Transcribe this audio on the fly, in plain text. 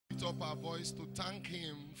up our voice to thank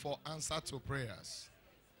him for answer to prayers.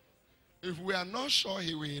 If we are not sure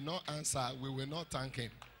he will not answer, we will not thank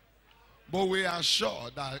him. But we are sure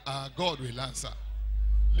that our God will answer.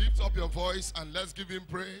 Lift up your voice and let's give him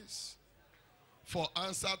praise for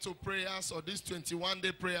answer to prayers or this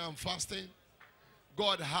 21-day prayer and fasting.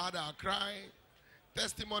 God heard our cry.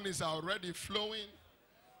 Testimonies are already flowing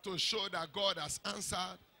to show that God has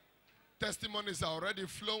answered. Testimonies are already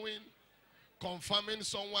flowing, confirming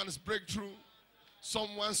someone's breakthrough,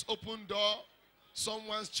 someone's open door,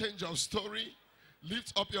 someone's change of story.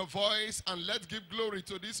 Lift up your voice and let's give glory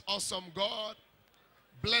to this awesome God.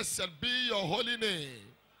 Blessed be your holy name.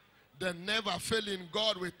 The never failing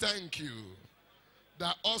God, we thank you.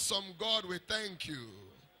 The awesome God, we thank you.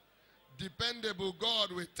 Dependable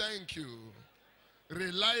God, we thank you.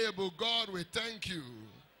 Reliable God, we thank you.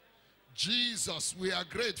 Jesus, we are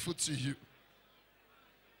grateful to you.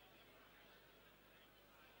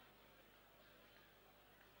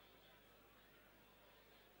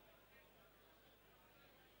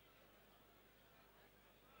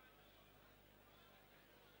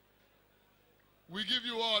 We give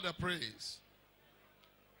you all the praise.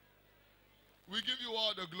 We give you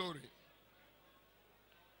all the glory.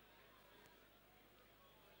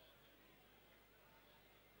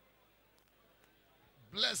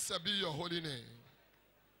 Blessed be your holy name.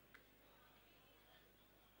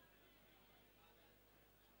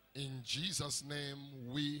 In Jesus' name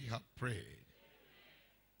we have prayed.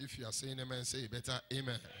 If you are saying amen, say better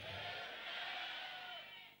amen.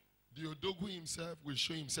 The Odogu himself will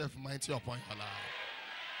show himself mighty upon your life.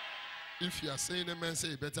 If you are saying amen,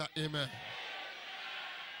 say better amen.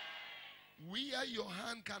 Where your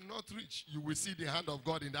hand cannot reach, you will see the hand of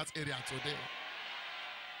God in that area today.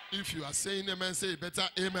 If you are saying amen, say better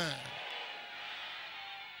amen.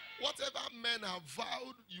 Whatever men have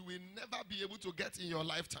vowed, you will never be able to get in your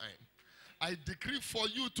lifetime. I decree for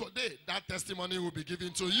you today, that testimony will be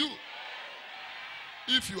given to you.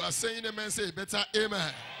 If you are saying amen, say better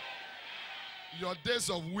amen. Your days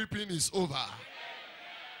of weeping is over.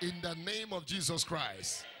 In the name of Jesus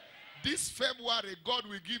Christ. This February, God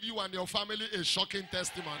will give you and your family a shocking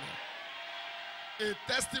testimony. A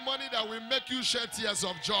testimony that will make you shed tears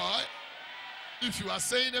of joy. If you are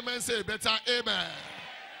saying amen, say better amen.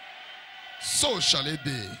 So shall it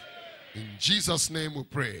be. In Jesus' name we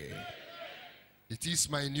pray. It is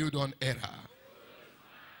my new dawn era.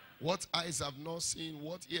 What eyes have not seen,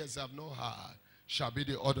 what ears have not heard, shall be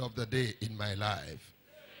the order of the day in my life.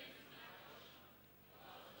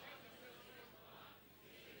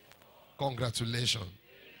 Congratulations.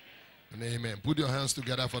 And amen. Put your hands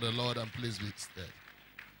together for the Lord and please be steady.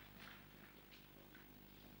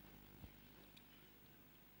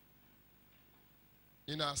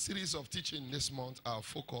 In our series of teaching this month, our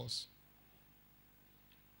focus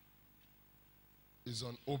is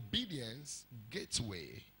on obedience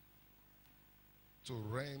gateway to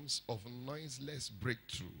realms of noiseless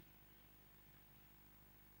breakthrough.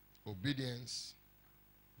 Obedience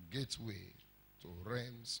gateway to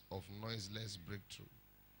realms of noiseless breakthrough.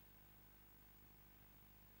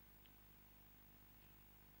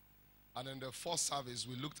 And in the first service,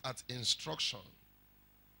 we looked at instruction.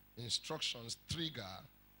 Instructions trigger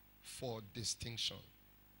for distinction.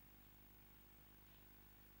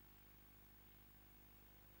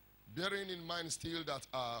 Bearing in mind still that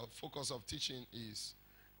our focus of teaching is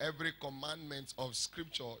every commandment of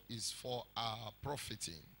Scripture is for our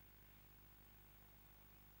profiting.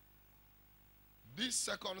 This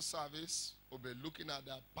second service will be looking at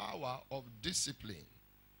the power of discipline.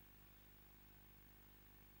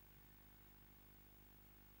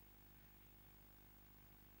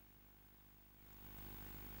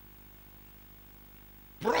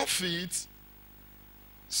 Profit,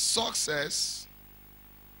 success,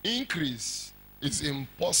 increase is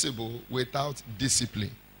impossible without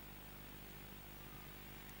discipline.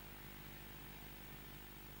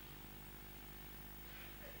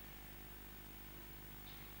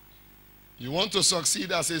 You want to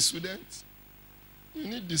succeed as a student? You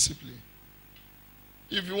need discipline.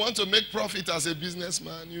 If you want to make profit as a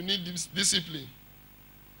businessman, you need discipline.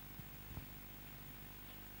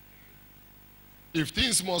 If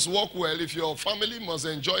things must work well, if your family must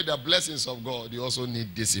enjoy the blessings of God, you also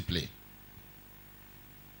need discipline.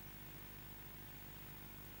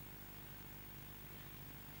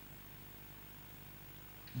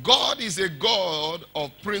 God is a God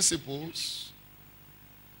of principles,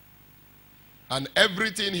 and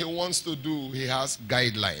everything he wants to do, he has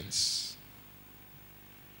guidelines.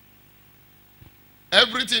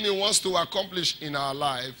 Everything he wants to accomplish in our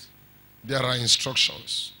lives, there are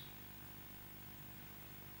instructions.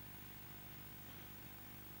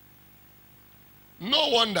 No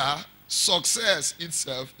wonder success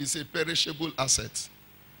itself is a perishable asset.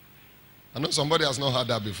 I know somebody has not heard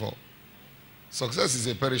that before. Success is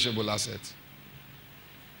a perishable asset.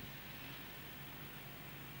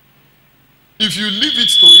 If you leave it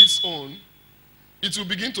to its own, it will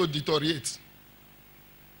begin to deteriorate.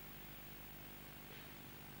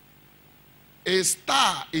 A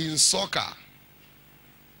star in soccer,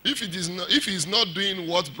 if he's not doing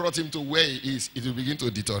what brought him to where he is, it will begin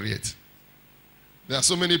to deteriorate. There are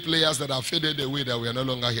so many players that have faded away that we are no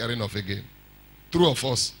longer hearing of again. True of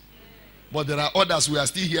us. But there are others we are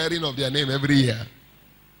still hearing of their name every year.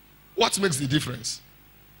 What makes the difference?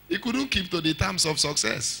 He couldn't keep to the terms of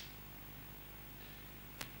success.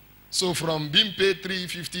 So from being paid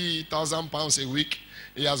 £350,000 a week,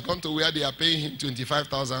 he has gone to where they are paying him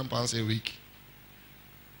 £25,000 a week.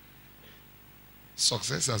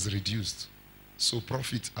 Success has reduced, so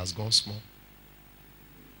profit has gone small.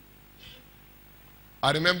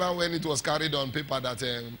 I remember when it was carried on paper that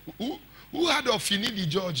who had of Fini the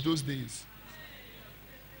Judge those days?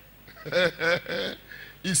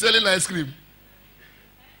 He's selling ice cream.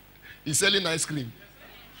 He's selling ice cream.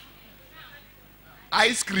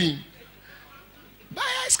 Ice cream. Buy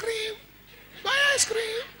ice cream. Buy ice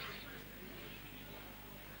cream.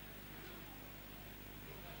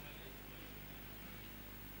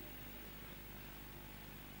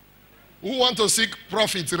 Who want to seek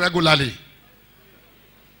profit regularly?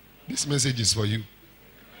 This message is for you.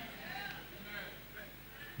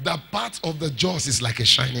 The path of the just is like a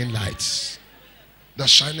shining light, that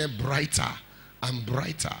shineth brighter and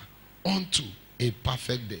brighter unto a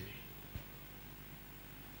perfect day.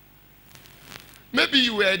 Maybe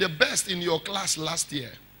you were the best in your class last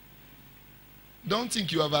year. Don't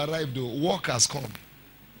think you have arrived though. Work has come.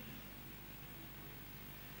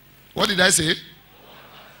 What did I say?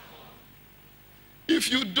 If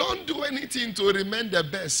you don't do anything to remain the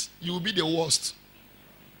best, you will be the worst.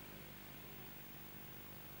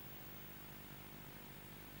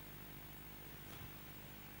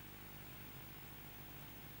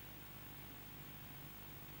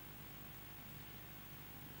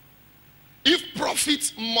 If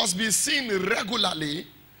profit must be seen regularly,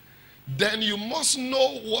 then you must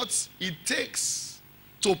know what it takes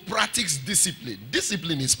to practice discipline.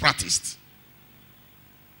 Discipline is practiced.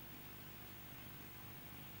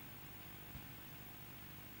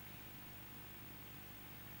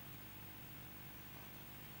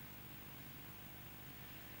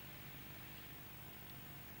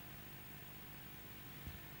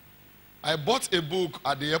 I bought a book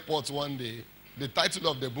at the airport one day. The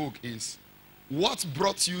title of the book is What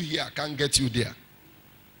Brought You Here Can't Get You There.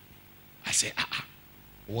 I said,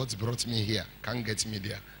 what brought me here can't get me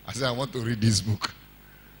there. I said, I want to read this book.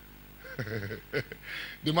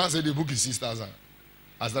 The man said the book is 6,000.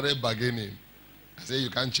 I started bargaining. I said,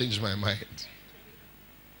 you can't change my mind.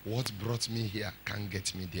 What brought me here can't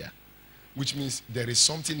get me there. Which means there is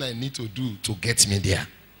something I need to do to get me there.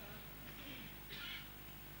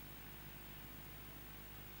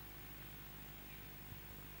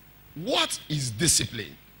 What is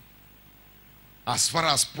discipline as far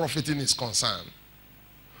as profiting is concerned?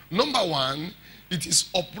 Number one, it is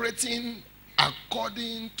operating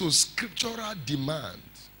according to scriptural demand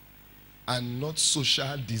and not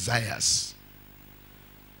social desires.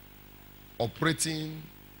 Operating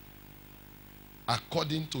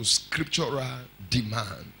according to scriptural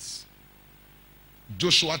demands.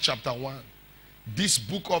 Joshua chapter 1. This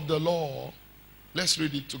book of the law, let's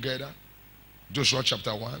read it together. Joshua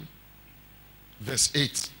chapter 1. Verse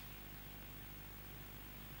 8.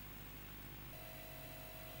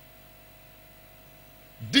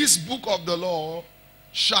 This book of the law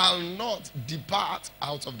shall not depart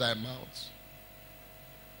out of thy mouth,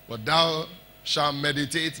 but thou shalt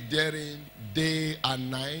meditate therein day and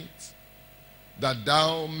night, that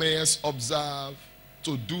thou mayest observe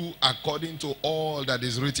to do according to all that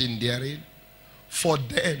is written therein. For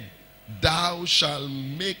then thou shalt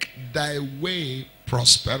make thy way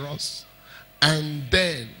prosperous, and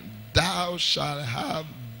then thou shalt have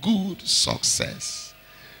good success.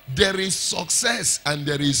 There is success and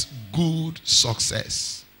there is good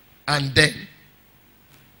success. And then,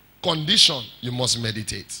 condition, you must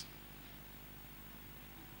meditate.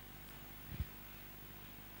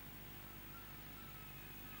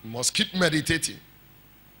 You must keep meditating.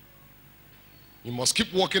 You must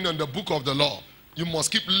keep working on the book of the law. You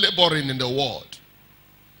must keep laboring in the word.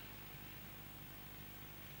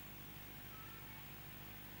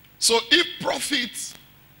 So if profit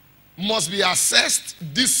must be assessed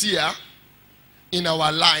this year in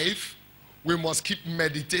our life, we must keep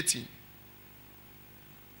meditating.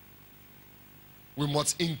 We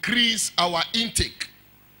must increase our intake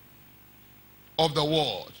of the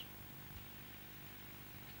word.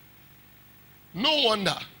 No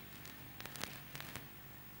wonder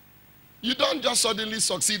you don't just suddenly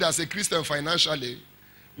succeed as a Christian financially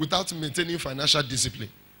without maintaining financial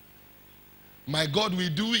discipline. My God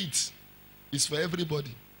will do it. It's for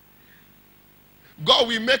everybody. God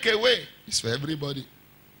will make a way. It's for everybody.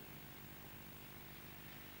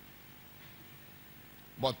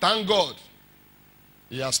 But thank God,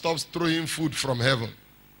 He has stopped throwing food from heaven.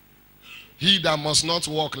 He that must not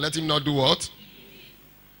walk, let him not do what?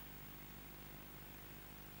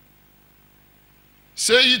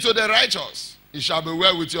 Say ye to the righteous, it shall be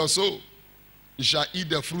well with your soul. He shall eat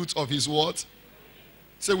the fruit of his what?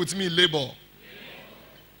 Say with me, labor.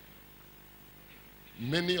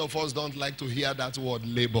 Many of us don't like to hear that word,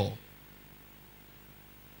 labor.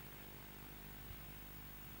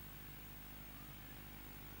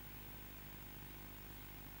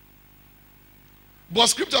 But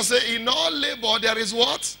scripture says, in all labor there is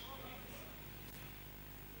what?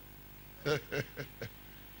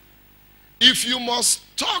 If you must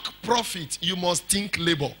talk profit, you must think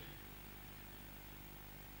labor.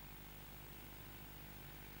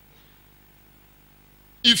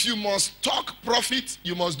 If you must talk profit,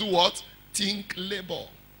 you must do what? Think labor.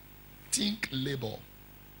 Think labor.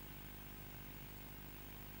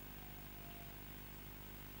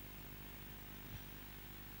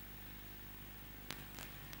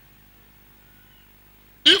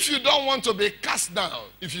 If you don't want to be cast down,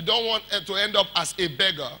 if you don't want to end up as a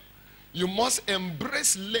beggar, you must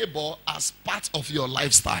embrace labor as part of your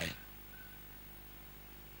lifestyle.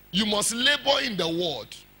 You must labor in the word,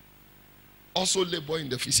 also labor in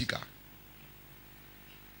the physical.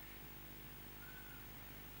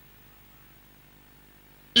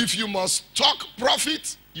 If you must talk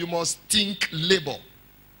profit, you must think labor.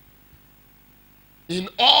 In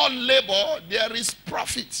all labor, there is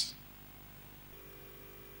profit.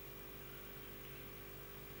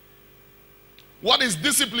 What is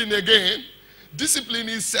discipline again? Discipline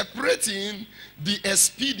is separating the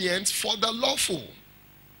expedient for the lawful.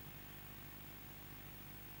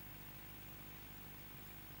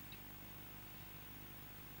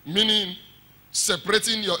 Meaning,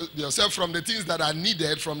 separating yourself from the things that are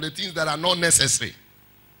needed from the things that are not necessary.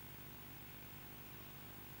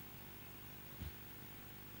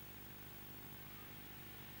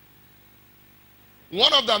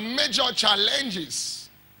 One of the major challenges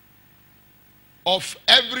of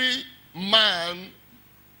every man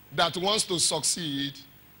that wants to succeed,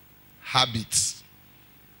 habits.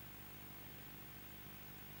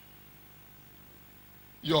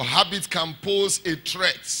 Your habit can pose a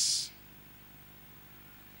threat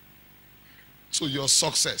to your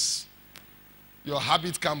success. Your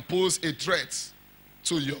habit can pose a threat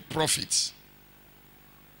to your profit.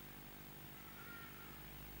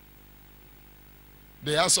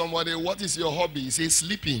 They ask somebody, what is your hobby? He says,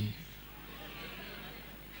 sleeping.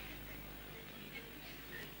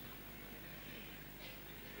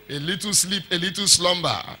 A little sleep, a little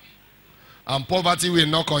slumber, and poverty will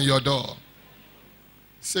knock on your door.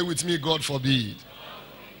 Say with me, God forbid.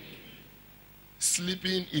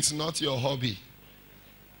 Sleeping is not your hobby.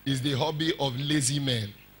 It's the hobby of lazy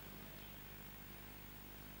men.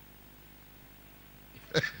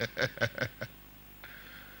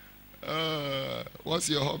 What's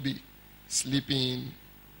your hobby? Sleeping,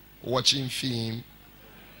 watching film.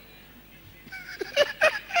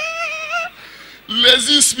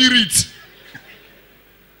 Lazy spirit.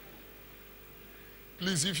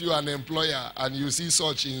 Please, if you are an employer and you see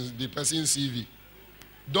such in the person's CV,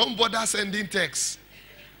 don't bother sending texts.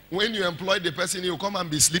 When you employ the person, he'll come and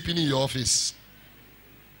be sleeping in your office.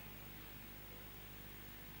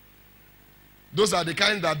 Those are the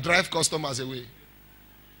kind that drive customers away.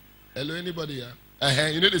 Hello, anybody here?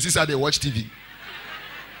 You know the sister, they watch TV.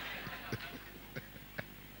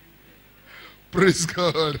 Praise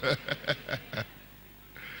God.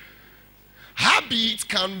 Habit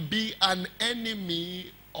can be an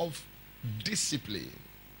enemy of discipline.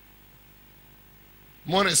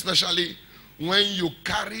 More especially when you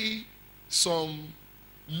carry some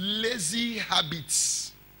lazy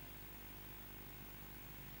habits.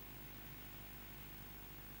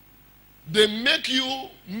 They make you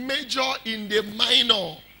major in the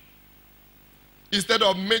minor instead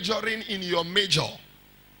of majoring in your major.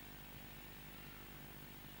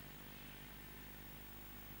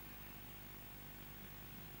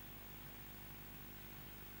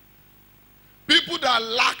 People that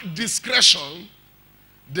lack discretion,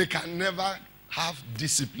 they can never have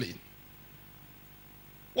discipline.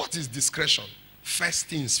 What is discretion? First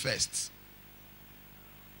things first.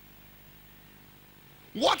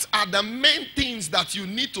 what are the main things that you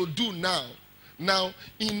need to do now? Now,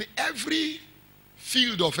 in every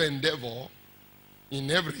field of endeavor, in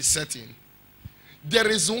every setting, there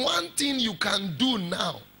is one thing you can do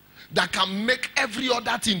now that can make every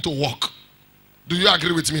other thing to work. Do you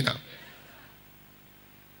agree with me now?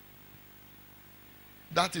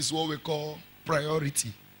 That is what we call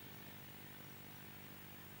priority.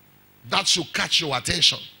 That should catch your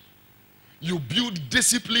attention. You build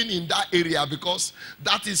discipline in that area because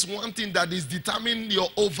that is one thing that is determining your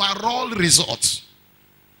overall results,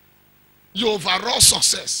 your overall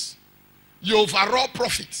success, your overall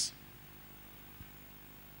profits.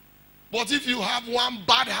 But if you have one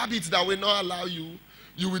bad habit that will not allow you,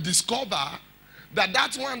 you will discover that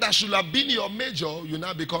that one that should have been your major, you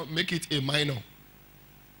now make it a minor.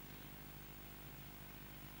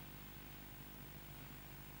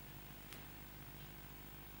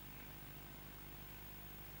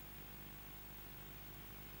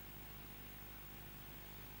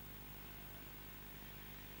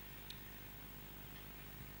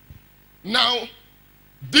 Now,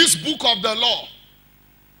 this book of the law,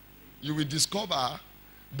 you will discover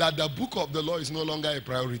that the book of the law is no longer a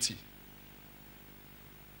priority.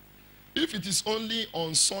 If it is only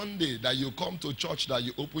on Sunday that you come to church that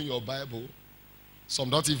you open your Bible, some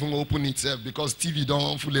don't even open itself because TV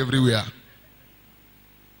don't full everywhere.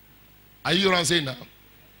 Are you hearing what I'm saying now?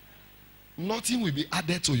 Nothing will be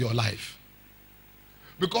added to your life.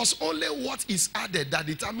 Because only what is added that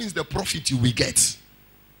determines the profit you will get.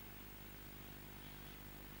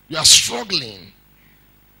 You are struggling.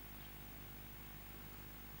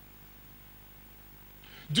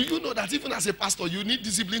 Do you know that even as a pastor, you need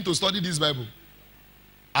discipline to study this Bible?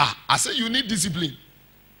 I say you need discipline.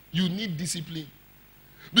 You need discipline.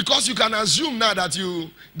 Because you can assume now that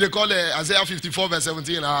they call Isaiah 54 verse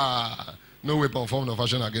 17, no weapon formed or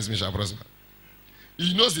fashioned against me shall prosper.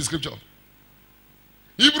 He knows the scripture.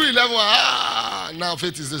 Hebrew 11, now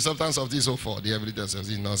faith is the substance of this, so for the evidence of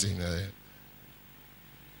this, nothing.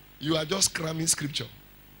 You are just cramming scripture.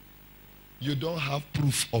 You don't have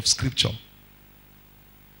proof of scripture.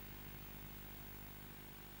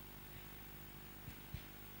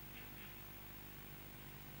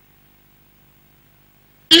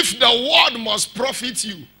 If the word must profit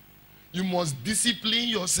you, you must discipline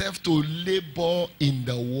yourself to labor in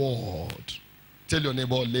the word. Tell your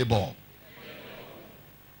neighbor, labor.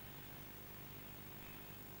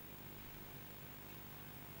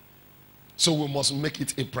 So we must make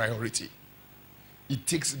it a priority. It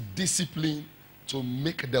takes discipline to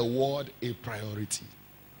make the word a priority.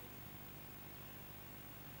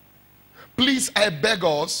 Please, I beg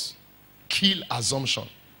us, kill assumption.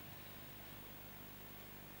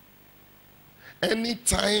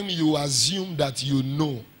 Anytime you assume that you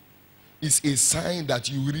know is a sign that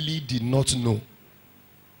you really did not know.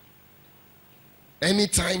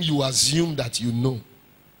 Anytime you assume that you know,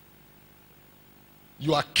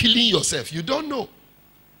 you are killing yourself. You don't know.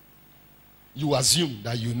 You assume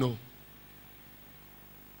that you know.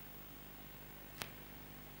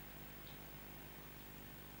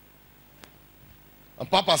 And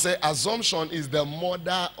Papa said, assumption is the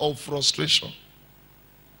mother of frustration.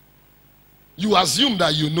 You assume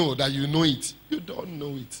that you know it. You don't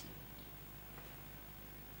know it.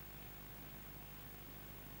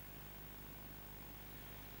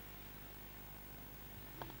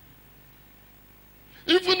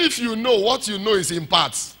 Even if you know, what you know is in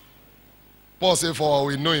parts. Paul said, for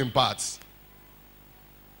we know in parts.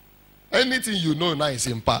 Anything you know now is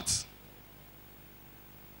in parts.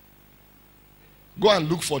 Go and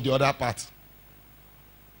look for the other part.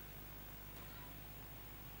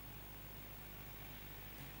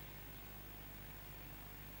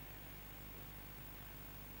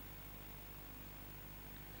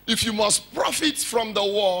 If you must profit from the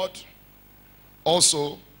word,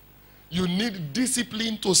 also, you need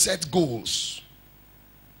discipline to set goals.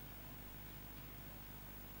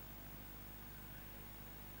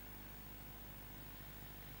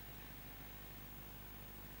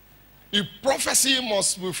 If prophecy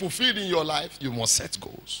must be fulfilled in your life, you must set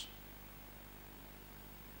goals.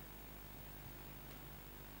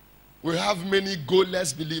 We have many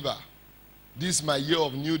goalless believers. This is my year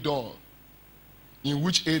of new dawn. In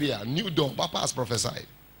which area? New dawn. Papa has prophesied.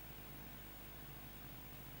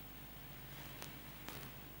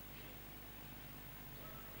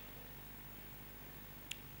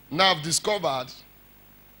 Now I've discovered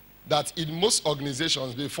that in most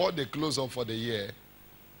organizations, before they close up for the year,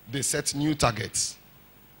 they set new targets.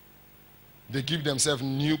 They give themselves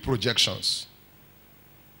new projections.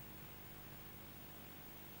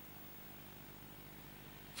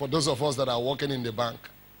 For those of us that are working in the bank,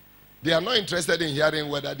 They are not interested in hearing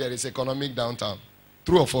whether there is economic downtown.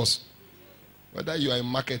 True or false? Whether you are in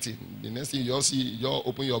marketing, the next thing you'll see, you'll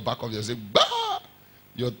open your back of your say, bah!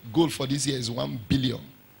 Your goal for this year is 1 billion.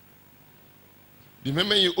 The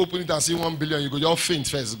moment you open it and see 1 billion, you go just faint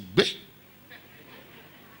first. Bah!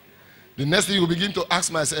 The next thing you begin to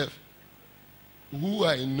ask myself, who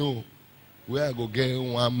I know where I go get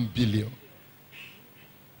 1 billion?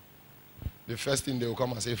 The first thing they will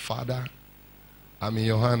come and say, Father, I'm in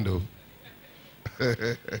your hand. Oh.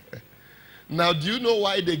 Now, do you know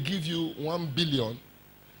why they give you 1 billion?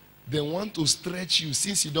 They want to stretch you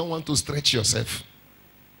since you don't want to stretch yourself.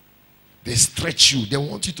 They stretch you. They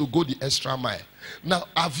want you to go the extra mile. Now,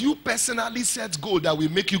 have you personally set goal that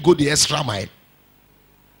will make you go the extra mile?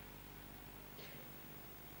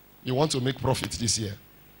 You want to make profit this year.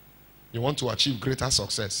 You want to achieve greater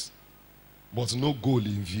success. But no goal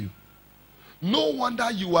in view. No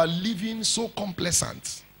wonder you are living so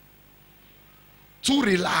complacent. Too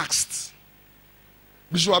relaxed.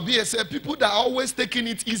 Bishop Abia said, people that are always taking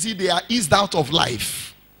it easy, they are eased out of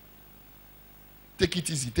life. Take it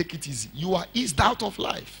easy, take it easy. You are eased out of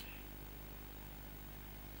life.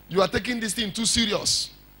 You are taking this thing too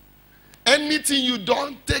serious. Anything you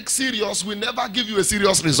don't take serious will never give you a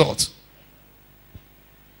serious result.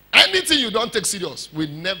 Anything you don't take serious will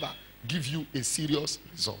never give you a serious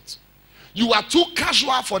result. You are too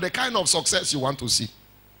casual for the kind of success you want to see.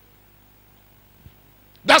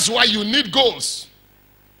 That's why you need goals.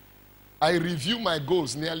 I review my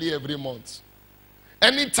goals nearly every month.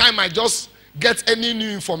 Anytime I just get any new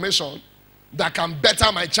information that can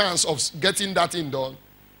better my chance of getting that thing done,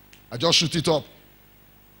 I just shoot it up.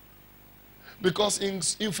 Because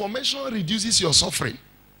information reduces your suffering,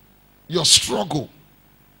 your struggle.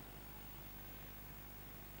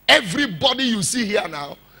 Everybody you see here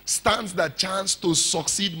now stands the chance to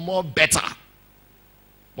succeed more better.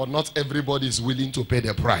 But not everybody is willing to pay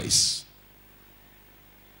the price.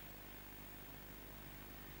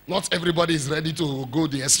 Not everybody is ready to go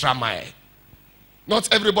the extra mile.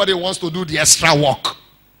 Not everybody wants to do the extra work.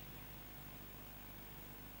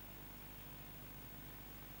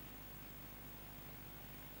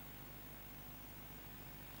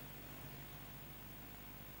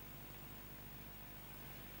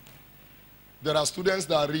 There are students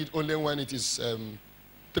that read only when it is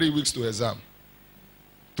 3 weeks to exam.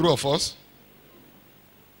 True or false?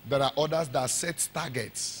 There are others that set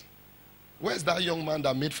targets. Where's that young man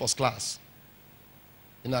that made first class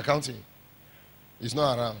in accounting? He's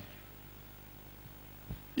not around.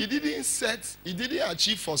 He didn't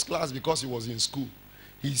achieve first class because he was in school.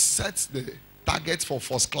 He set the target for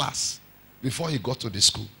first class before he got to the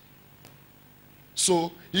school.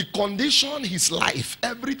 So he conditioned his life,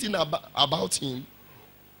 everything about him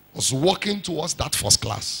was working towards that first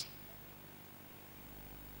class.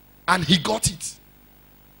 And he got it.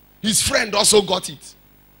 His friend also got it.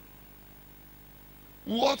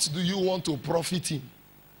 What do you want to profit in?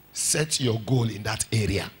 Set your goal in that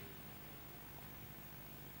area.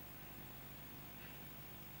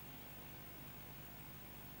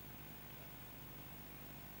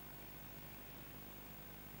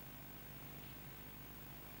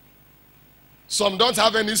 Some don't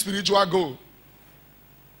have any spiritual goal.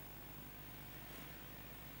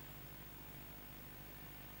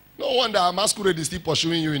 No wonder a masquerade is still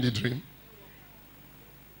pursuing you in the dream.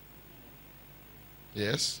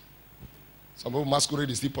 Yes. Some of masquerade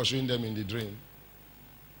is still pursuing them in the dream.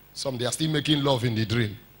 Some they are still making love in the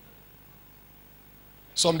dream.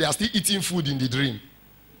 Some they are still eating food in the dream.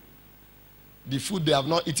 The food they have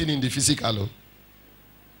not eaten in the physical.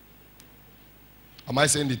 Am I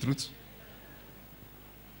saying the truth?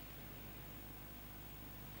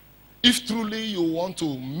 If truly you want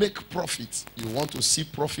to make profit, you want to see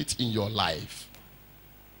profit in your life,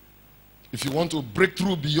 if you want to break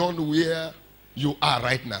through beyond where you are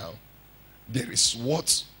right now, there is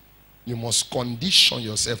what you must condition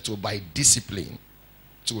yourself to by discipline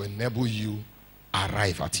to enable you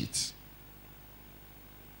arrive at it.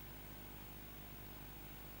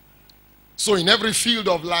 So in every field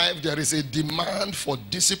of life, there is a demand for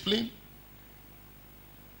discipline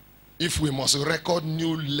if we must record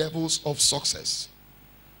new levels of success.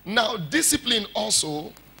 Now, discipline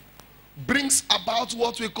also brings about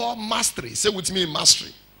what we call mastery. Say with me,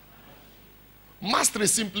 mastery. Mastery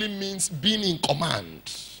simply means being in command.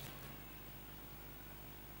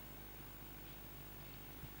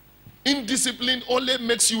 Indiscipline only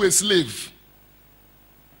makes you a slave.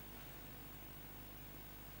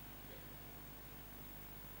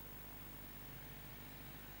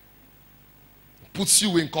 Puts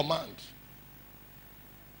you in command.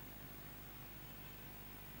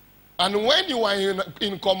 And when you are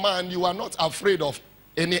in command, you are not afraid of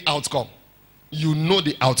any outcome. You know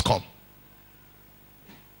the outcome.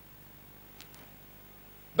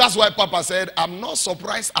 That's why Papa said, I'm not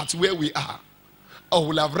surprised at where we are. I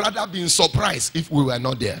would have rather been surprised if we were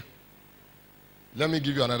not there. Let me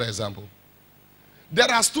give you another example. There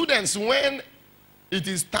are students, when it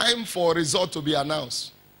is time for result to be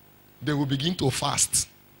announced, they will begin to fast.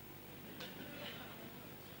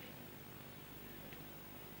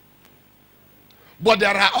 But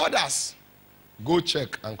there are others. Go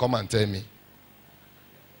check and come and tell me.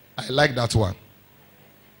 I like that one.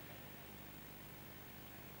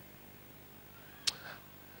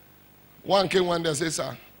 One came one day and said,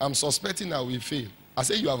 sir, I'm suspecting I will fail. I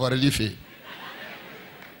said, you have already failed.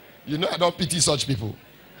 You know I don't pity such people.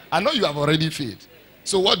 I know you have already failed.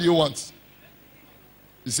 So what do you want?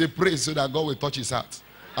 He said, pray so that God will touch his heart.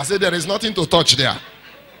 I said, there is nothing to touch there.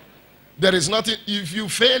 There is nothing. If you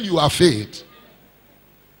fail, you have failed.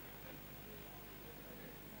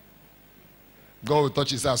 God will touch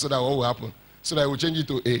his heart so that what will happen? So that he will change it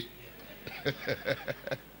to A.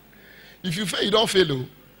 If you fail, you don't fail.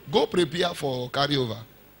 Go prepare for carryover.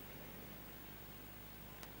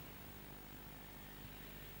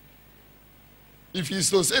 If he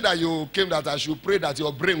to say that you came that I should pray that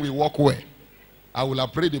your brain will work well, I will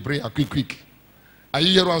have prayed the prayer quick. Are you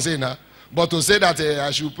hearing what I'm saying now? But to say that I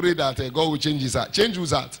should pray that God will change his heart. Change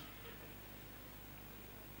whose heart?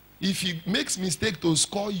 If he makes mistake to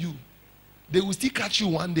score you, they will still catch you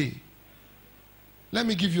one day. Let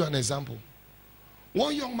me give you an example.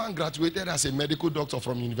 One young man graduated as a medical doctor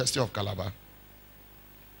from University of Calabar.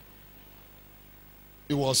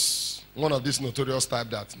 He was one of these notorious type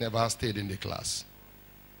that never stayed in the class.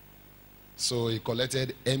 So he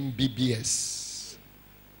collected MBBS,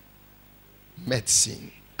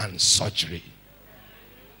 medicine and surgery.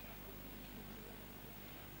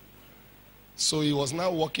 So he was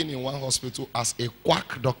now working in one hospital as a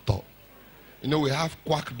quack doctor. You know, we have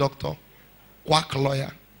quack doctor, quack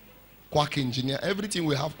lawyer, quack engineer, everything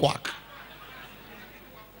we have quack.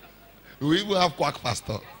 We even have quack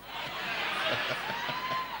pastor.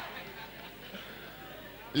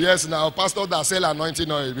 Yes, now pastor that sell anointing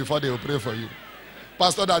oil before they will pray for you.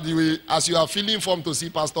 Pastor that you will, as you are filling form to see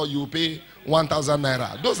pastor, you will pay 1,000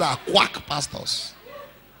 naira. Those are quack pastors.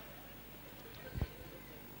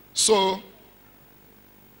 So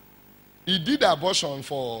he did abortion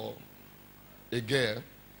for a girl.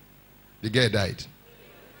 The girl died.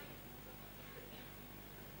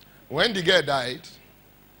 When the girl died,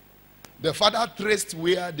 the father traced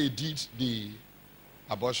where they did the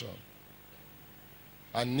abortion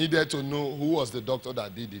and needed to know who was the doctor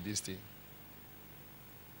that did this thing.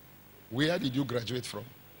 Where did you graduate from?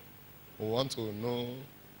 We want to know,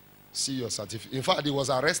 see your certificate. In fact, he was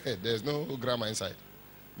arrested. There's no grammar inside.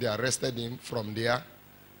 They arrested him. From there,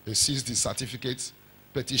 they seized the certificates,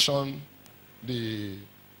 petitioned the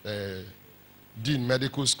Dean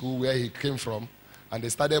Medical School where he came from, and they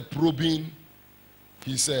started probing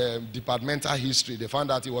his departmental history. They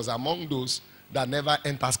found out he was among those that never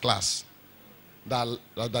enters class,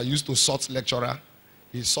 that used to sort lecturer.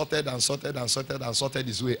 He sorted and sorted and sorted and sorted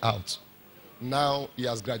his way out. Now he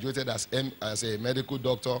has graduated as a medical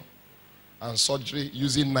doctor and surgery,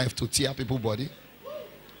 using knife to tear people's body.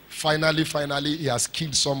 Finally, he has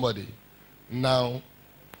killed somebody. Now,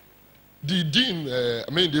 the dean,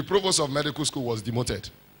 the provost of medical school was demoted.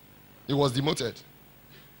 He was demoted.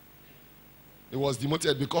 He was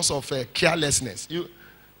demoted because of carelessness.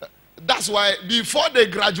 That's why before they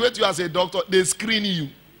graduate you as a doctor, they screen you.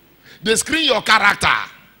 They screen your character.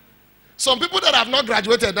 Some people that have not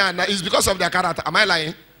graduated now is because of their character. Am I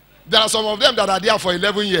lying? There are some of them that are there for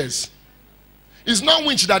 11 years. It's not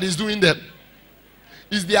which that is doing them.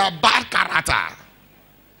 It's their bad character.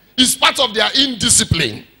 It's part of their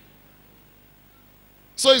indiscipline.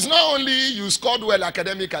 So it's not only you scored well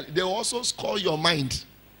academically, they also score your mind.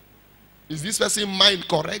 Is this person's mind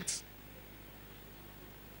correct?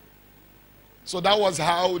 So that was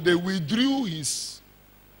how they withdrew his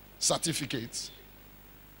certificate.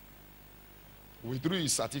 Withdrew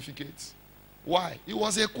his certificate. Why? He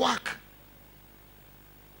was a quack.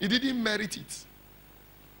 He didn't merit it.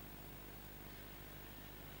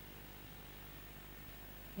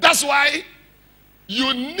 That's why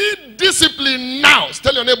you need discipline now.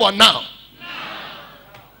 Tell your neighbor now.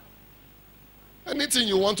 Anything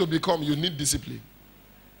you want to become, you need discipline.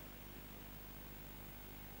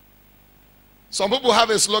 Some people have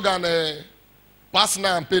a slogan, pass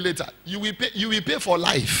now and pay later. You will pay for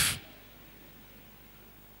life.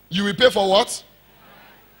 You will pay for what?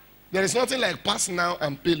 There is nothing like pass now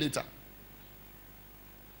and pay later.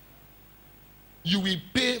 you will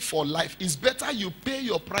pay for life. It's better you pay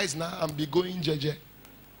your price now and be going jeje,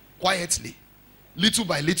 quietly, little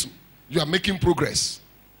by little. You are making progress.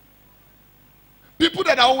 People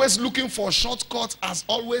that are always looking for shortcuts has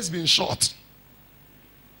always been short.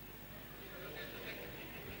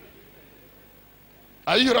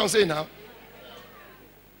 Are you hearing what I'm saying now?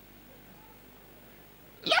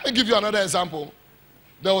 Let me give you another example.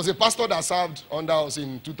 There was a pastor that served under us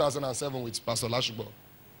in 2007 with Pastor Lashubo.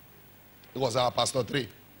 It was our Pastor 3.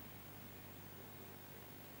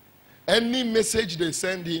 Any message they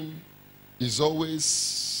send him is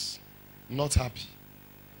always not happy.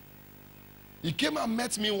 He came and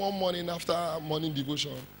met me one morning after morning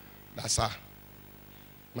devotion. That's sir.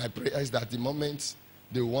 My prayer is that the moment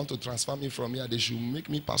they want to transfer me from here, they should make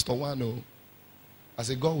me Pastor 1. Oh. I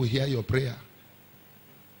said, God will hear your prayer.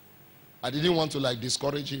 I didn't want to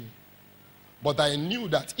discourage him. But I knew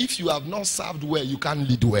that if you have not served well, you can't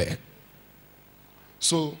lead well.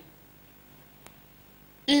 So,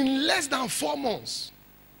 in less than 4 months,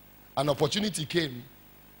 an opportunity came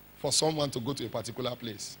for someone to go to a particular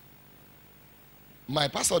place. My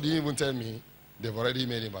pastor didn't even tell me they've already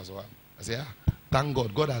made him Pastor 1. I said, thank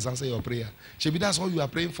God. God has answered your prayer. Shebi, that's all you are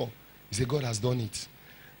praying for. He said, God has done it.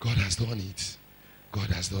 God has done it. God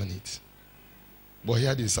has done it. But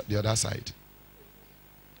here is the other side.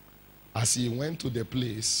 As he went to the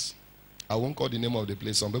place, I won't call the name of the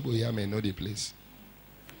place. Some people here may know the place.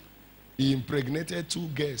 He impregnated 2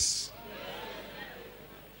 girls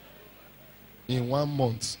in 1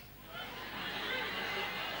 month.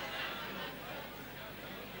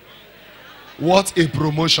 What a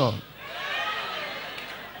promotion.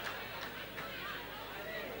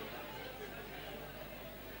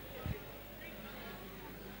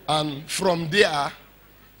 And from there,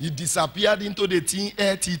 he disappeared into the thin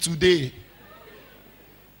air till today.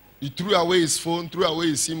 He threw away his phone, threw away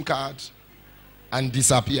his SIM card, and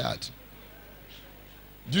disappeared.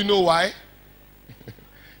 Do you know why?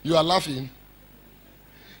 You are laughing.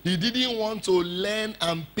 He didn't want to learn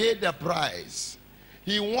and pay the price.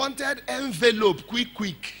 He wanted envelope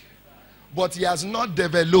quick, but he has not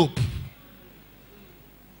developed.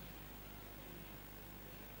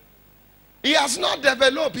 He has not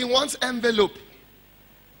developed. He wants envelope.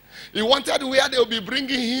 He wanted where they will be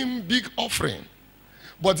bringing him big offering.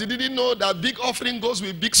 But he didn't know that big offering goes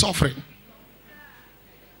with big suffering.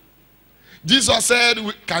 Jesus said,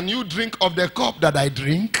 can you drink of the cup that I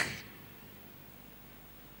drink?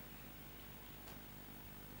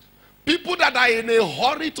 People that are in a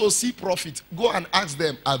hurry to see profit, go and ask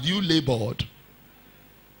them, have you labored?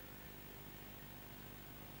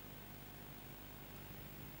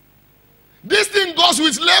 This thing goes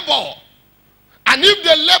with labor. And if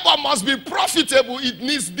the labor must be profitable, it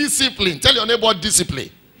needs discipline. Tell your neighbor, discipline.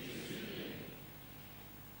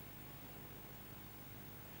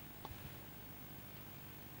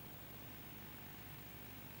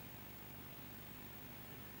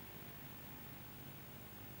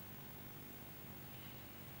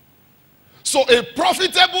 So a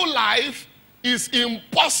profitable life is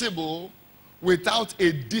impossible without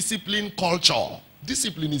a disciplined culture.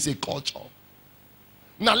 Discipline is a culture.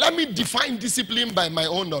 Now let me define discipline by my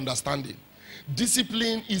own understanding.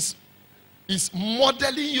 Discipline is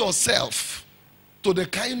modeling yourself to the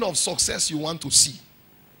kind of success you want to see.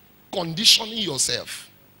 Conditioning yourself.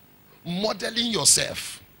 Modeling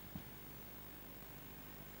yourself.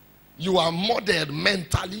 You are modeled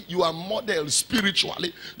mentally. You are modeled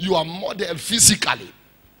spiritually. You are modeled physically.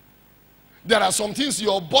 There are some things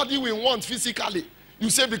your body will want physically. You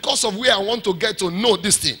say, because of where I want to get to know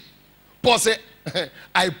this thing. Paul said,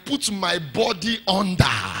 I put my body under.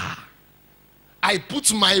 I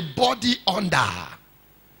put my body under.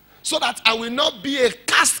 So that I will not be a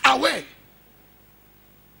castaway.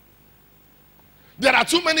 There are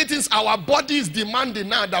too many things our body is demanding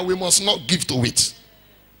now that we must not give to it.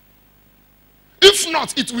 If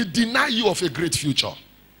not, it will deny you of a great future.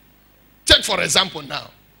 Take for example now.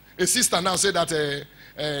 A sister now said that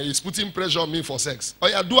he's putting pressure on me for sex. Oh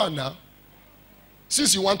yeah, do it now.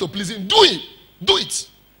 Since you want to please him, do it. Do it.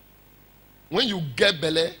 When you get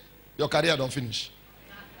belly, your career don't finish.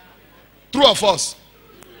 True or false?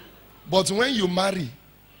 But when you marry,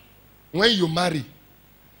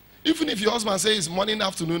 even if your husband says morning,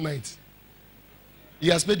 afternoon, night, he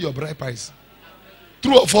has paid your bride price.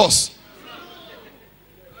 True or false?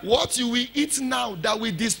 What you will eat now that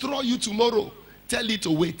will destroy you tomorrow, tell it to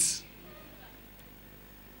wait.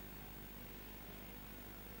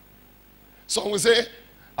 Some will say,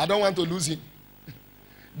 I don't want to lose him.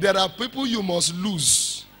 There are people you must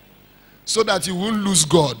lose so that you won't lose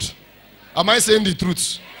God. Am I saying the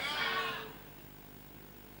truth?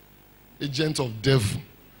 agent of devil.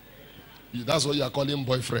 That's what you are calling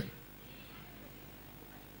boyfriend.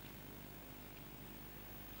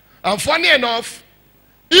 And funny enough,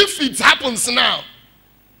 if it happens now,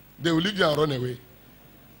 they will leave you and run away.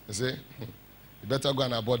 They say, you better go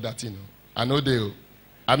and abort that, you know. I know they will.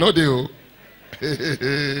 I know they will.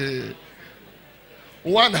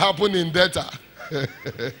 One happened in Delta.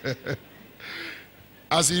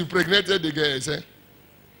 As he impregnated the girl, he said,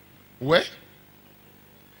 where?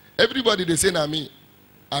 Everybody they say na me.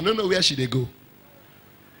 I don't know where she they go.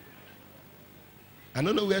 I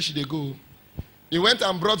don't know where she they go. He went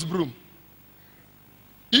and brought broom.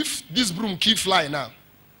 If this broom keep fly now,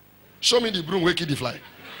 show me the broom where keep the fly.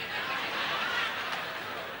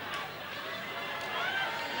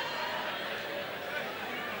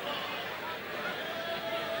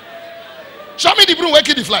 Show me the broom where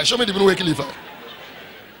keep the fly. Show me the broom where keep the fly.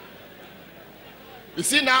 You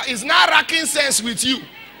see now, it's not racking sense with you.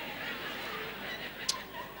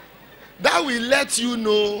 That will let you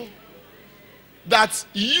know that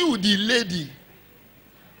you, the lady,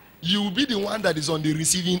 you will be the one that is on the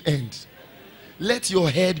receiving end. Let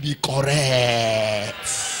your head be correct.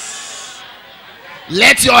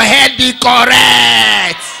 Let your head be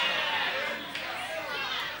correct.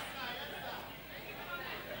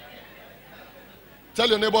 Tell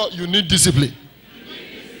your neighbor, you need discipline.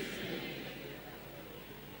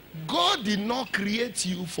 God did not create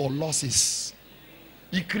you for losses.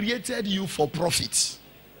 He created you for profit.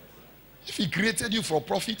 If he created you for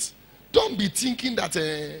profit, don't be thinking that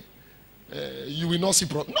you will not see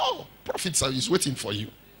profit. No, profit is waiting for you.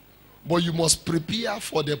 But you must prepare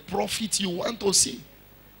for the profit you want to see.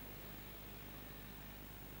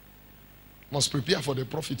 Must prepare for the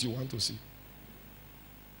profit you want to see.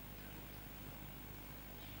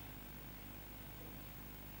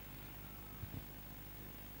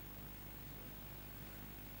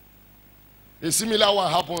 A similar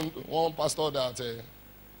one happened, one pastor that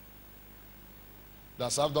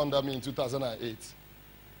served under me in 2008.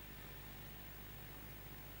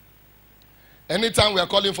 Anytime we are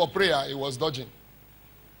calling for prayer, he was dodging.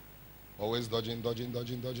 Always dodging.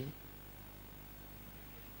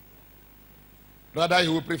 Rather, he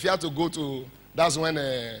would prefer to go to, that's when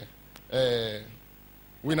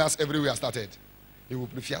Winners Everywhere started. He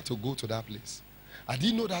would prefer to go to that place. I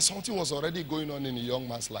didn't know that something was already going on in a young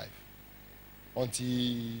man's life.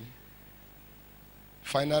 Until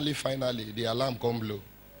finally, the alarm come blow.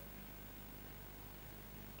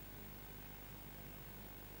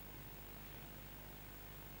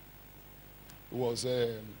 It was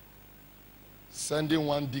sending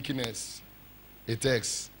one deaconess a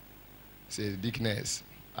text. Say, deaconess,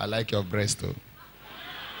 I like your breast too.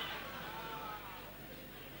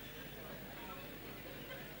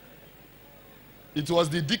 It was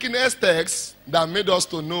the deaconess text that made us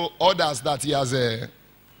to know others that he has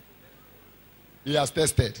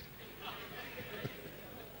tested.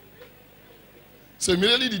 So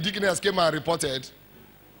immediately the deaconess came and reported.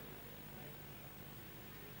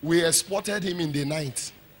 We escorted him in the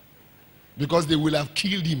night because they will have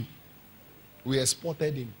killed him. We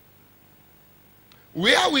escorted him.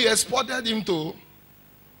 Where we escorted him to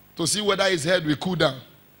see whether his head will cool down.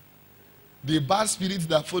 The bad spirits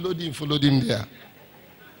that followed him there.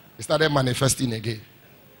 He started manifesting again.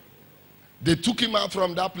 They took him out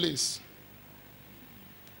from that place.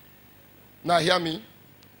 Now hear me.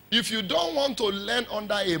 If you don't want to learn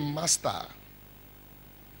under a master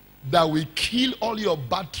that will kill all your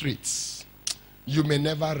bad traits, you may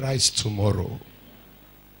never rise tomorrow.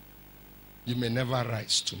 You may never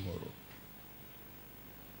rise tomorrow.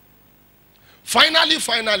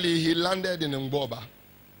 Finally, he landed in Mboba,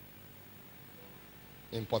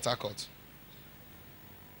 in Port Harcourt.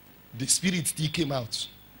 The spirit still came out.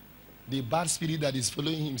 The bad spirit that is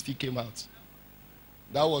following him still came out.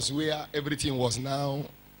 That was where everything was now.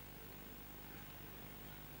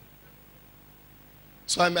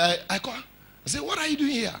 So I call. I say, what are you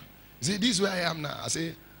doing here? He said, this is where I am now. I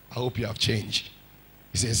say, I hope you have changed.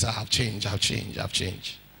 He says, I've changed.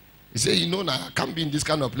 He said, you know now, I can't be in this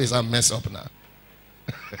kind of place and mess up now.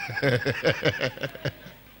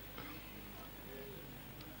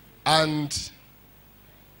 And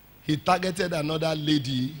he targeted another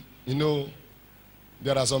lady. You know,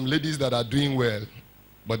 there are some ladies that are doing well,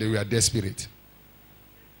 but they were desperate.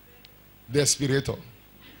 Desperator.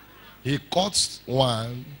 He caught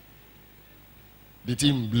one, the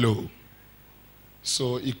thing blow.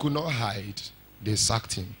 So he could not hide. They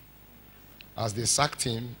sacked him. As they sacked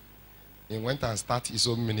him, he went and started his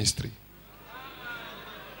own ministry.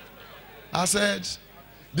 I said,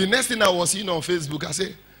 the next thing I was seeing on Facebook, I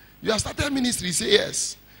said, you have started ministry? He said,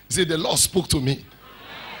 yes. He said, the Lord spoke to me.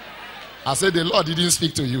 I said, the Lord didn't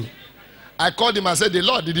speak to you. I called him and said, the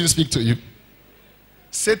Lord didn't speak to you.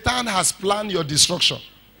 Satan has planned your destruction.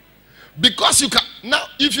 Because you can now,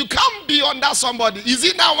 if you can't be under somebody, is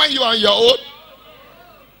it now when you are on your own?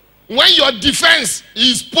 When your defense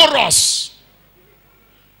is porous.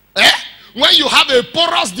 When you have a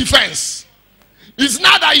porous defense, it's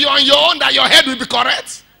not that you're on your own that your head will be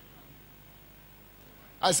correct.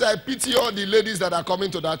 I say, I pity all the ladies that are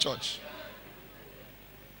coming to that church.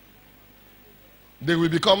 They will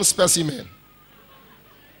become specimen.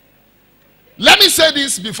 Let me say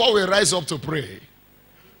this before we rise up to pray.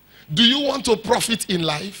 Do you want to profit in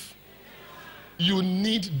life? You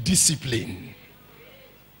need discipline.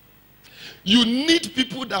 You need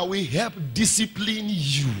people that will help discipline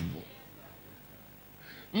you.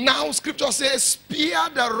 Now scripture says, spare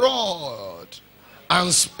the rod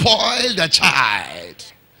and spoil the child.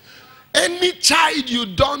 Any child you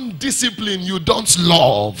don't discipline, you don't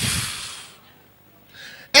love.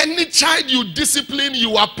 Any child you discipline,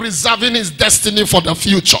 you are preserving his destiny for the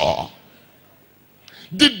future.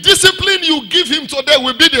 The discipline you give him today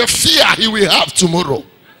will be the fear he will have tomorrow.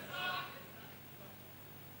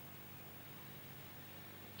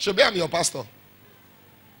 Shobi, I'm your pastor.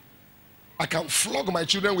 I can flog my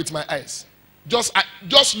children with my eyes.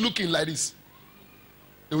 Just looking like this.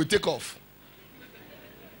 They will take off.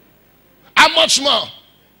 How much more?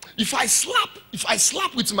 If I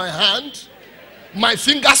slap with my hand, my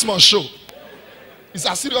fingers must show. It's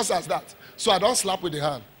as serious as that. So I don't slap with the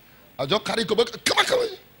hand. I just carry, come on.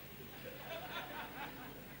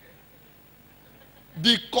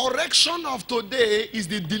 The correction of today is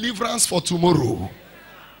the deliverance for tomorrow.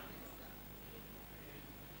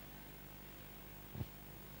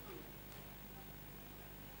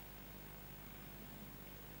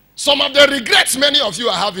 Some of the regrets many of you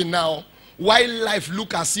are having now, why life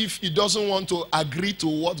look as if it doesn't want to agree to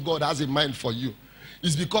what God has in mind for you,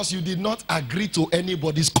 is because you did not agree to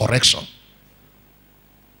anybody's correction.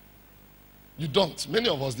 You don't. Many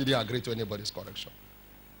of us didn't agree to anybody's correction.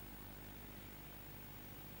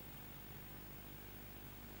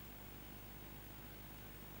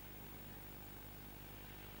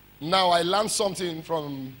 Now I learned something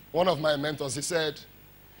from one of my mentors. He said,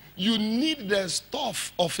 you need the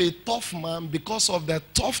stuff of a tough man because of the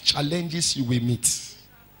tough challenges you will meet.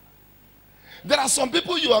 There are some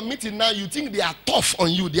people you are meeting now, you think they are tough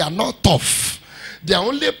on you. They are not tough. They are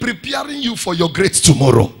only preparing you for your great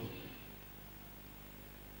tomorrow.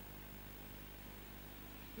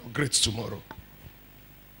 Your great tomorrow.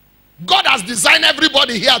 God has designed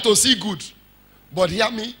everybody here to see good. But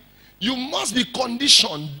hear me, you must be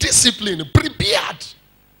conditioned, disciplined, prepared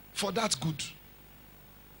for that good.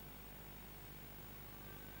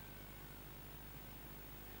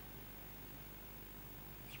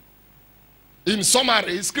 In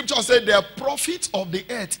summary, scripture said the profit of the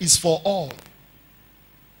earth is for all.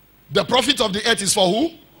 The profit of the earth is for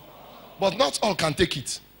who? But not all can take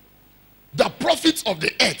it. The profit of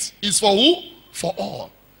the earth is for who? For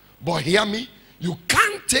all. But hear me, you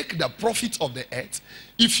can't take the profit of the earth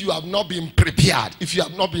if you have not been prepared, if you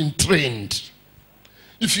have not been trained.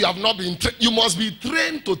 If you have not been trained, you must be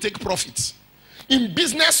trained to take profits. In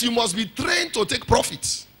business, you must be trained to take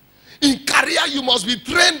profits. In career, you must be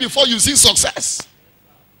trained before you see success.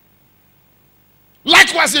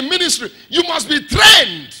 Likewise in ministry, you must be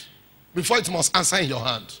trained before it must answer in your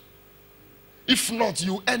hand. If not,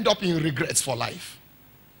 you end up in regrets for life.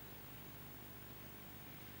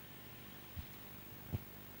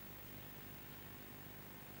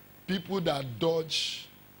 People that dodge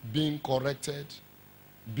being corrected,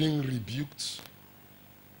 being rebuked,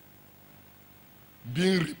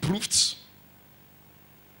 being reproved.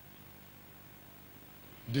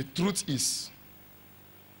 The truth is,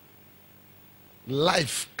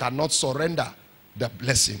 life cannot surrender the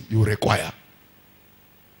blessing you require.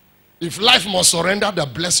 If life must surrender the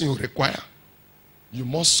blessing you require, you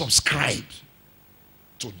must subscribe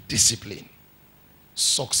to discipline.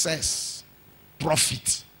 Success,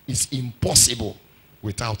 profit is impossible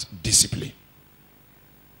without discipline.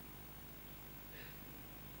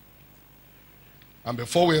 And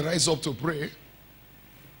before we rise up to pray,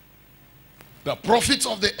 the profit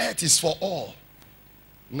of the earth is for all.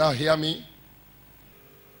 Now hear me.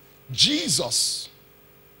 Jesus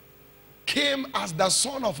came as the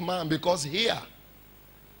Son of Man because here,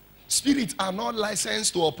 spirits are not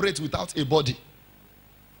licensed to operate without a body.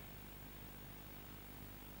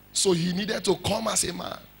 So he needed to come as a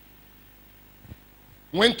man.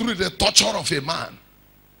 Went through the torture of a man.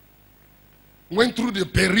 Went through the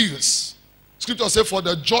perils. Scripture says, for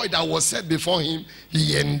the joy that was set before him,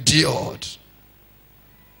 he endured.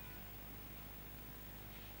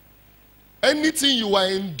 Anything you are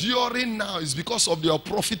enduring now is because of your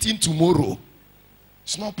profiting tomorrow.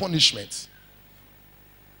 It's not punishment.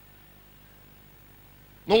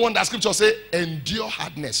 No wonder scripture say, endure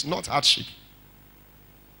hardness, not hardship.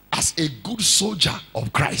 As a good soldier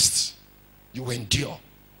of Christ, you endure.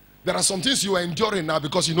 There are some things you are enduring now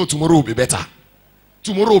because you know tomorrow will be better.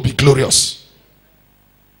 Tomorrow will be glorious.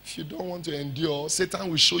 If you don't want to endure, Satan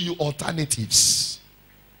will show you alternatives.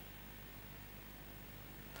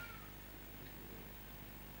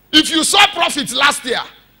 If you saw profit last year,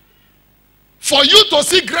 for you to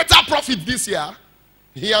see greater profit this year,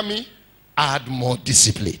 hear me, add more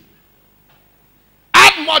discipline.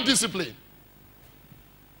 Add more discipline.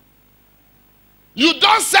 You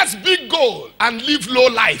don't set big goal and live low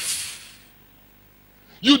life.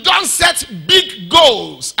 You don't set big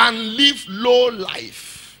goals and live low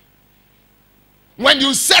life. When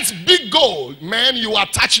you set big goal, man, you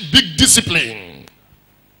attach big discipline.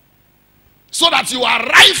 So that you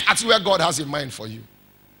arrive at where God has in mind for you.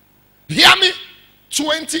 Hear me?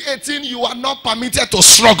 2018, you are not permitted to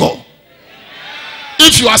struggle.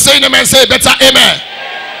 If you are saying amen, say better amen.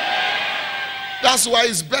 That's why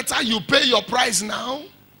it's better you pay your price now.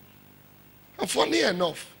 And funny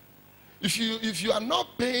enough, if you are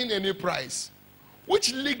not paying any price,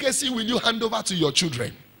 which legacy will you hand over to your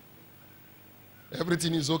children?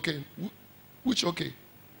 Everything is okay. Which okay?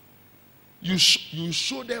 You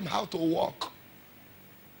show them how to walk.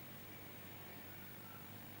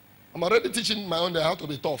 I'm already teaching my own how to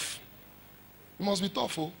be tough. You must be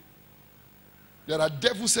tough, oh. There are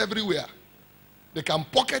devils everywhere. They can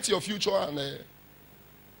pocket your future and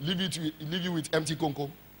leave you with empty conco.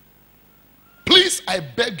 Please, I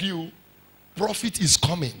beg you, profit is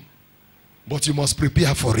coming, but you must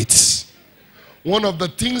prepare for it. One of the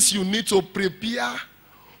things you need to prepare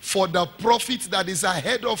for the profit that is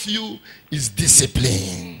ahead of you is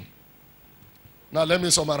discipline. Now let me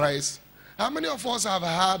summarize. How many of us have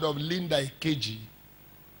heard of Linda Ikeji?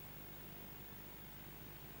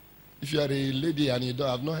 If you are a lady and you don't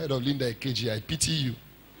have not heard of Linda Ikeji, I pity you.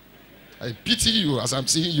 I pity you as I'm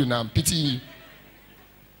seeing you now. I'm pitying you.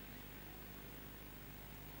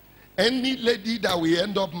 Any lady that we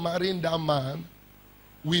end up marrying that man,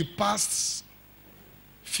 we passed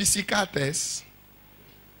physical tests,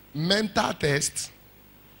 mental test,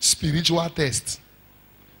 spiritual test.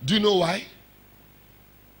 Do you know why?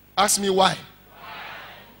 Ask me why.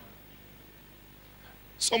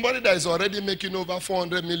 Somebody that is already making over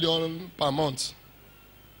 400 million per month.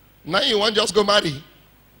 Now you want just go marry.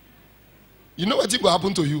 You know what will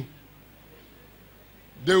happen to you?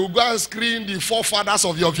 They will go and screen the forefathers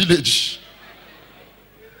of your village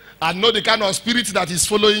and know the kind of spirit that is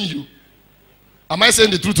following you. Am I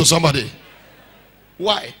saying the truth to somebody?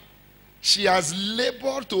 Why? She has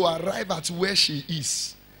labored to arrive at where she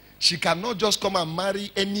is. She cannot just come and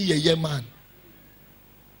marry any yeye man.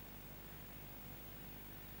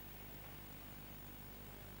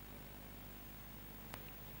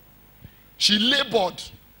 She labored.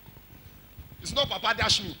 It's not Papa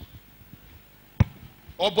dash me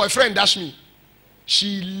or boyfriend dash me.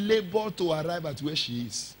 She labored to arrive at where she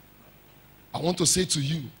is. I want to say to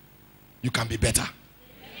you, you can be better.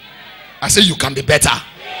 I say you can be better.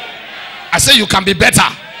 I say you can be better.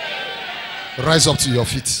 Rise up to your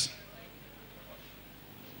feet.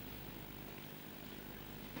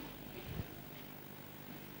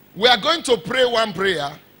 We are going to pray one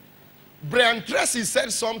prayer. Brian Tracy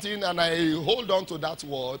said something and I hold on to that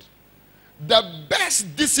word. The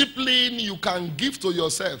best discipline you can give to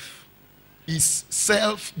yourself is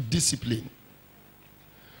self-discipline.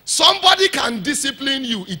 Somebody can discipline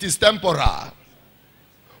you, it is temporal.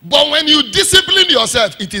 But when you discipline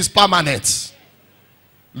yourself, it is permanent.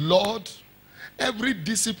 Lord, every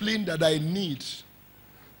discipline that I need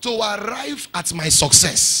to arrive at my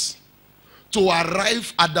success, to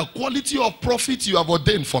arrive at the quality of profit you have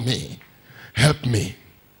ordained for me, help me.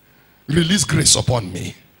 Release grace upon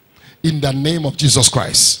me. In the name of Jesus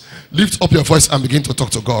Christ. Lift up your voice and begin to talk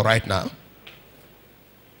to God right now.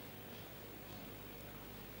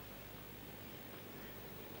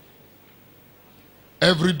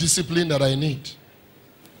 Every discipline that I need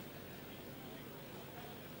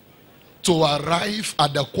to arrive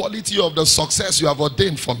at the quality of the success you have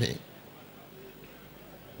ordained for me,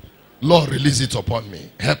 Lord, release it upon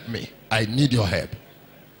me. Help me. I need your help.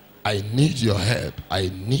 I need your help. I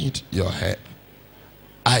need your help.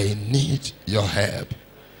 I need your help.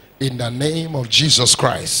 In the name of Jesus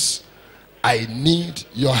Christ, I need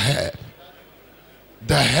your help.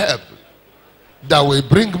 The help that will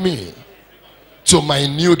bring me to my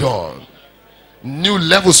new dawn, new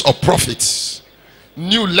levels of profits,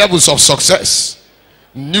 new levels of success,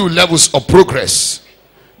 new levels of progress,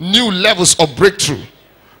 new levels of breakthrough.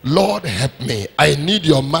 Lord, help me. I need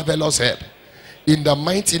your marvelous help. In the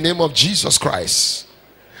mighty name of Jesus Christ.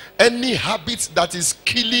 Any habit that is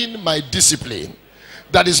killing my discipline,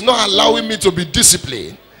 that is not allowing me to be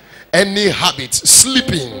disciplined, any habit,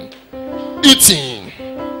 sleeping, eating,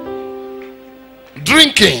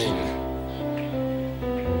 drinking,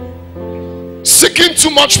 seeking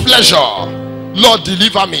too much pleasure, Lord,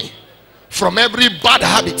 deliver me from every bad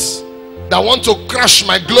habit that want to crush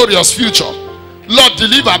my glorious future. Lord,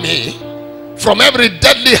 deliver me from every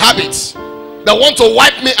deadly habit that want to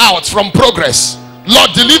wipe me out from progress.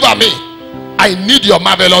 Lord, deliver me. I need your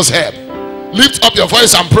marvelous help. Lift up your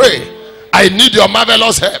voice and pray. I need your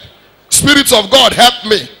marvelous help. Spirit of God, help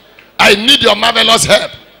me. I need your marvelous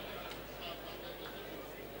help.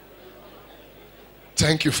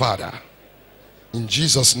 Thank you, Father. In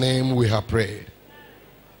Jesus' name we have prayed.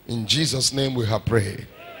 In Jesus' name we have prayed.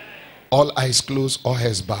 All eyes closed, all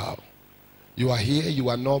heads bowed. You are here, you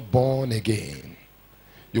are not born again.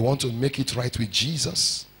 You want to make it right with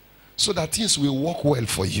Jesus so that things will work well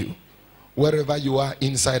for you. Wherever you are,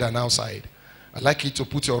 inside and outside. I'd like you to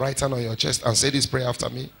put your right hand on your chest and say this prayer after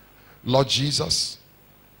me. Lord Jesus,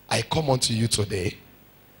 I come unto you today.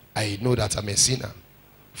 I know that I'm a sinner.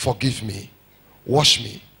 Forgive me. Wash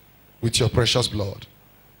me with your precious blood.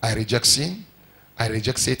 I reject sin. I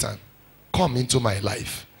reject Satan. Come into my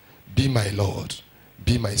life. Be my Lord.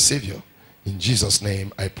 Be my Savior. In Jesus'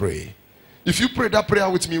 name I pray. If you pray that prayer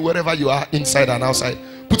with me wherever you are, inside and outside,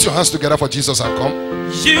 put your hands together for Jesus and come.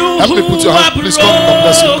 Help me put your hands. Please come. God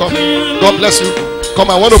bless you. Come. God bless you. Come,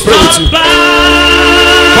 I want to pray with you.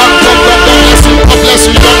 Come. God bless you. God bless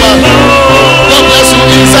you, young man. God bless you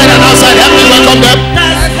inside and outside. Help me welcome them.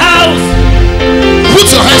 Put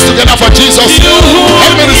your hands together for Jesus.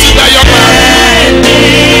 Help me receive that young man.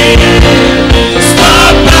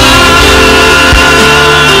 Stop by.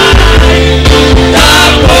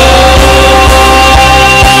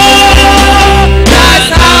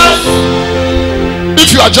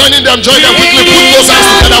 If you are joining them, join them quickly. Put those hands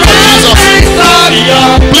together for Jesus. Please come.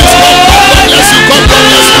 God bless you. God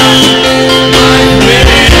bless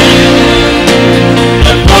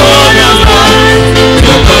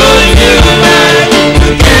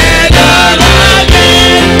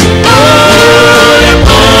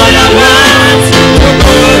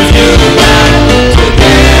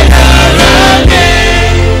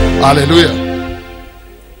Hallelujah.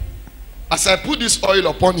 As I put this oil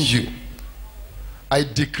upon you, I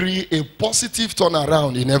decree a positive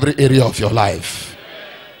turnaround in every area of your life.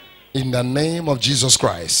 In the name of Jesus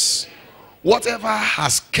Christ. Whatever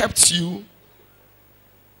has kept you,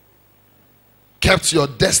 kept your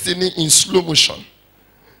destiny in slow motion,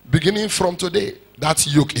 beginning from today, that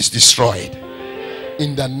yoke is destroyed.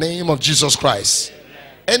 In the name of Jesus Christ.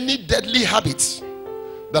 Any deadly habit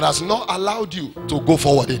that has not allowed you to go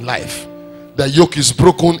forward in life, the yoke is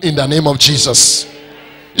broken in the name of Jesus.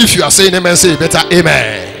 If you are saying amen, say better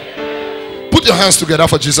amen. Put your hands together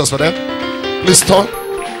for Jesus for them. Please turn.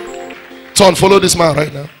 Turn, follow this man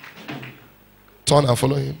right now. Turn and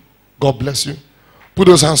follow him. God bless you. Put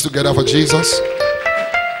those hands together for Jesus.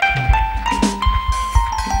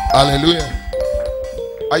 Hallelujah.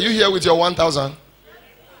 Are you here with your 1,000?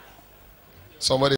 Somebody